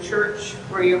into your church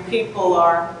where your people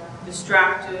are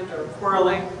distracted or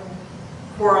quarreling,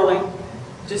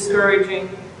 discouraging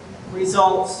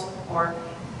results or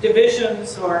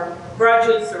divisions or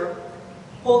grudges or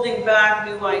holding back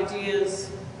new ideas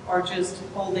or just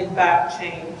holding back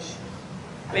change.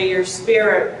 May your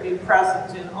Spirit be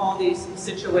present in all these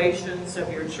situations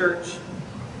of your church.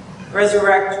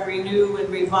 Resurrect, renew, and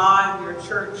revive your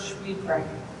church, we pray,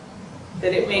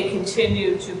 that it may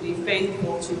continue to be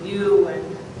faithful to you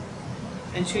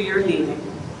and to your leading.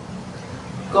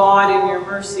 God, in your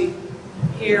mercy,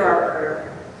 hear our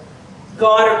prayer.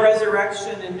 God of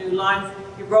resurrection and new life,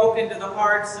 you broke into the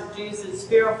hearts of Jesus'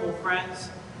 fearful friends.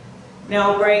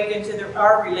 Now break into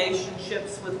our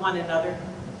relationships with one another,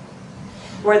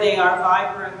 where they are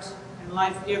vibrant and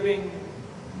life-giving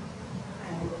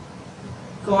and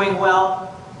going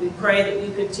well. We pray that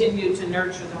you continue to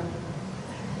nurture them.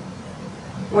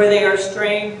 Where they are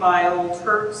strained by old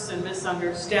hurts and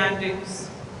misunderstandings,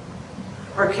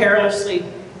 or carelessly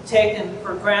taken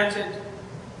for granted,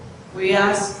 we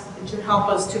ask that you help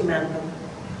us to mend them.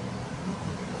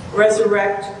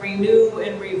 Resurrect, renew,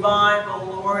 and revive, O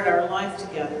Lord, our life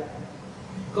together.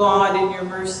 God, in your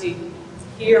mercy,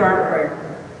 hear our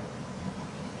prayer.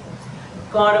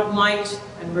 God of might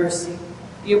and mercy,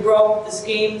 you broke the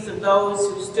schemes of those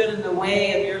who stood in the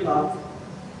way of your love.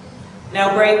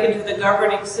 Now break into the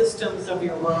governing systems of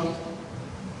your world.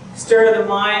 Stir the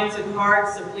minds and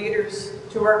hearts of leaders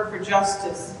to work for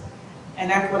justice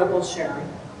and equitable sharing.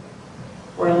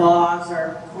 Where laws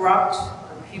are corrupt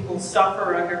or people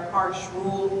suffer under harsh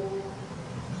rule,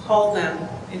 call them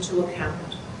into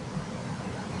account.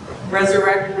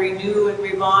 Resurrect, renew, and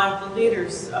revive the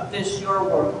leaders of this your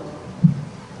world.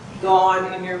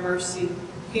 God, in your mercy,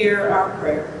 hear our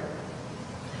prayer.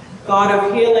 God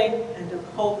of healing and of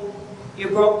hope, you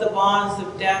broke the bonds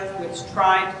of death which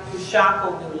tried to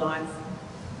shackle new life.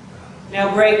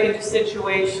 Now break into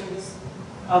situations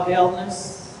of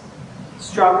illness,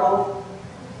 struggle,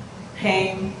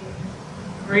 pain,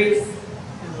 grief,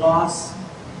 and loss.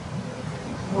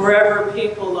 Wherever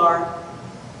people are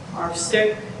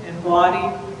sick in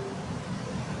body,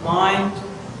 mind,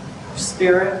 or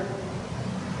spirit,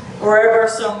 wherever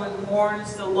someone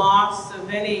mourns the loss of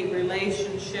any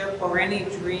relationship or any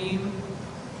dream,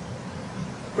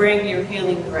 bring your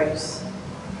healing grace.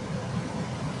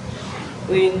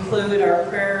 We include our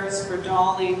prayers for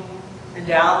Dolly and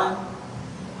Alan,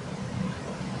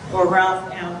 for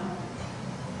Ralph M.,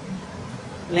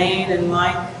 Lane and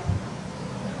Mike,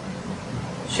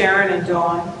 Sharon and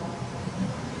Dawn,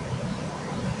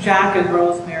 Jack and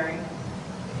Rosemary.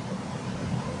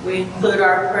 We include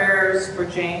our prayers for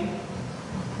Jane,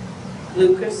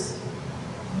 Lucas,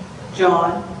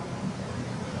 John,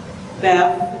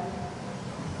 Bev,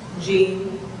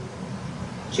 Jean,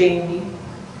 Jamie,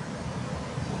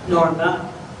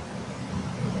 Norma,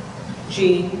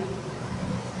 Jean,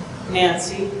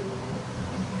 Nancy,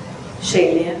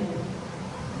 Shailene,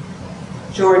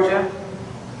 Georgia,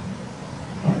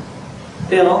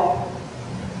 Bill,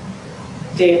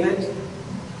 David,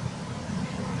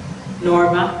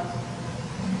 Norma,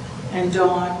 and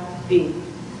Dawn B.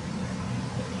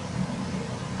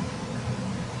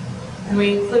 And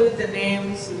we include the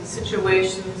names and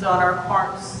situations on our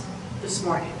hearts this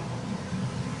morning.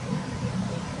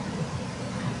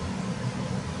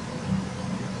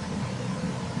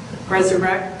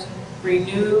 Resurrect,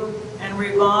 renew, and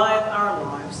revive our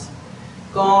lives.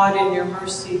 God, in your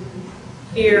mercy,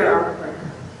 hear our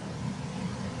prayer.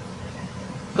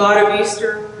 God of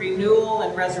Easter, renewal,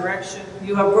 and resurrection,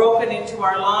 you have broken into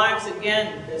our lives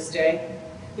again this day.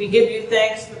 We give you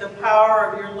thanks for the power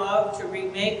of your love to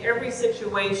remake every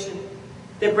situation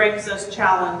that brings us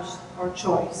challenge or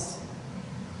choice.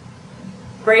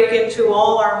 Break into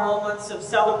all our moments of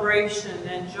celebration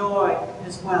and joy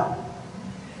as well.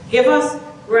 Give us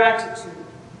gratitude.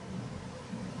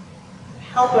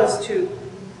 Help us to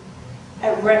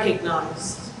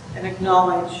recognize and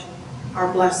acknowledge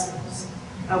our blessings,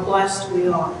 how blessed we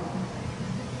are.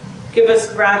 Give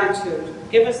us gratitude.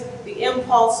 Give us the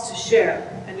impulse to share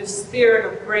and a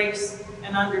spirit of grace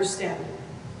and understanding.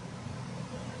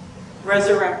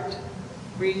 Resurrect,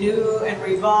 renew, and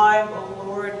revive, O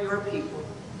Lord, your people.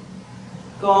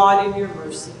 God, in your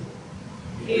mercy,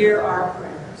 hear our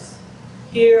prayers.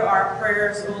 Hear our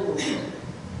prayers, O Lord,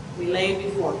 we lay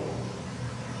before you,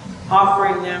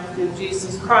 offering them through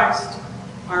Jesus Christ,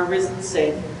 our risen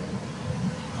Savior.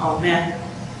 Amen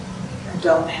and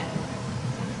amen.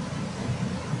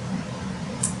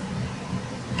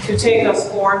 To take us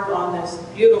forth on this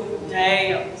beautiful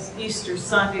day, on this Easter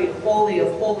Sunday, Holy of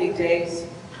Holy Days,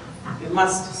 we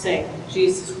must sing,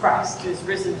 Jesus Christ is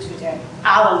risen today.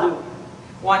 Hallelujah.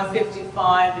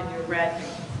 155 in your red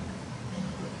hand.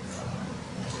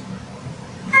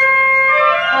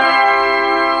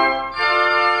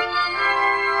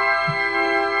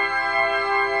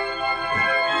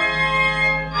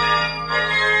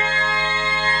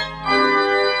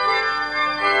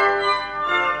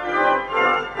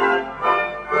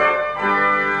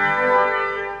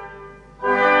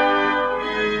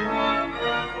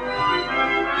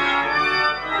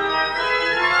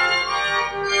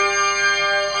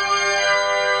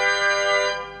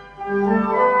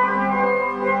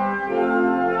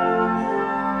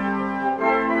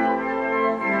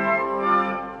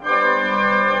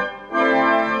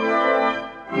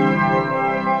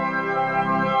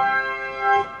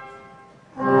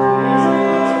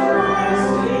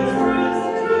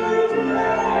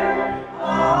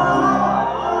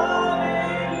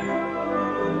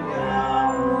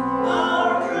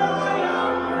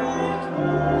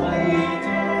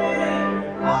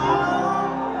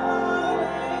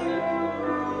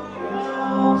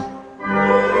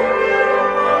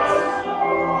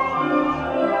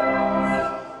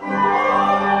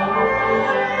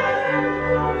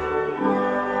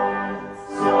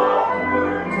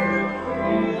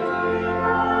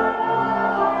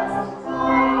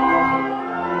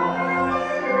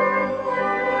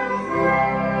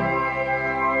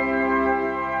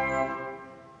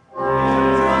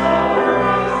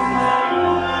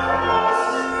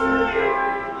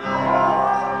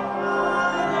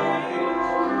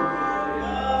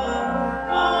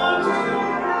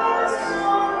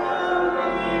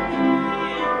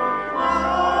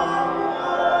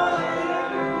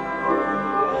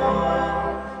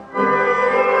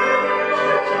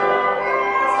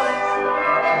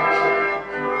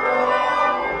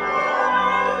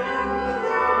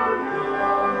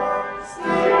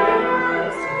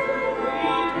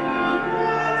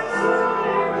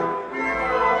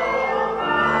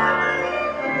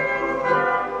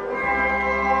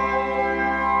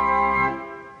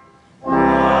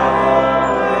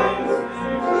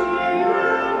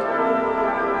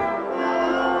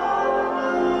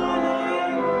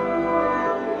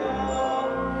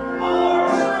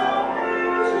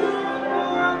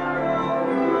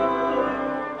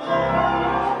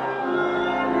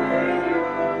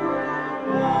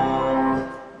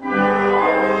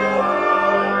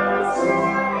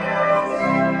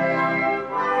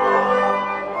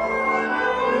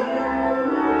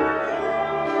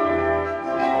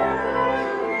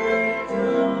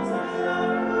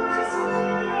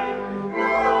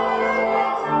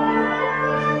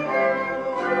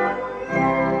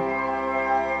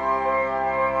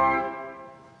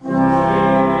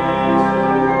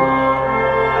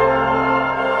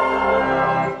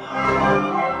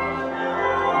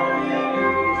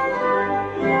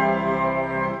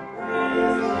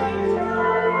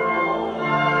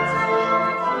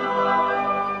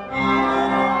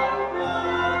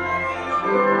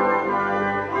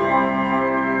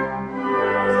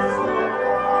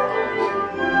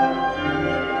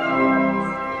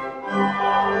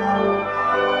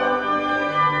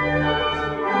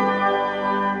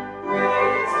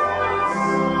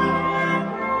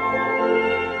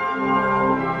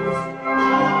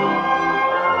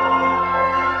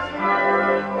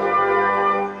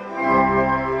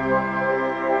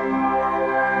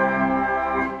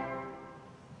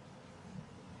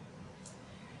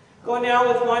 Go now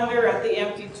with wonder at the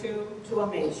empty tomb to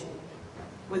amaze you,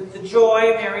 with the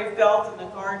joy Mary felt in the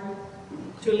garden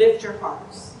to lift your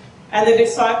hearts, and the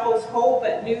disciples' hope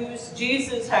at news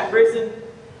Jesus had risen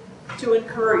to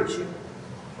encourage you.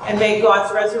 And may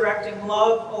God's resurrecting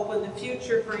love open the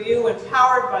future for you,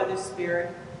 empowered by the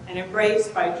Spirit and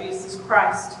embraced by Jesus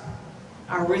Christ,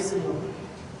 our risen Lord.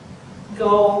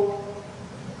 Go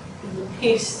in the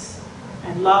peace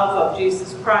and love of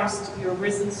Jesus Christ, your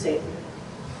risen Savior,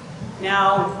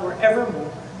 now and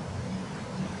forevermore.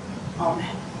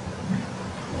 Amen.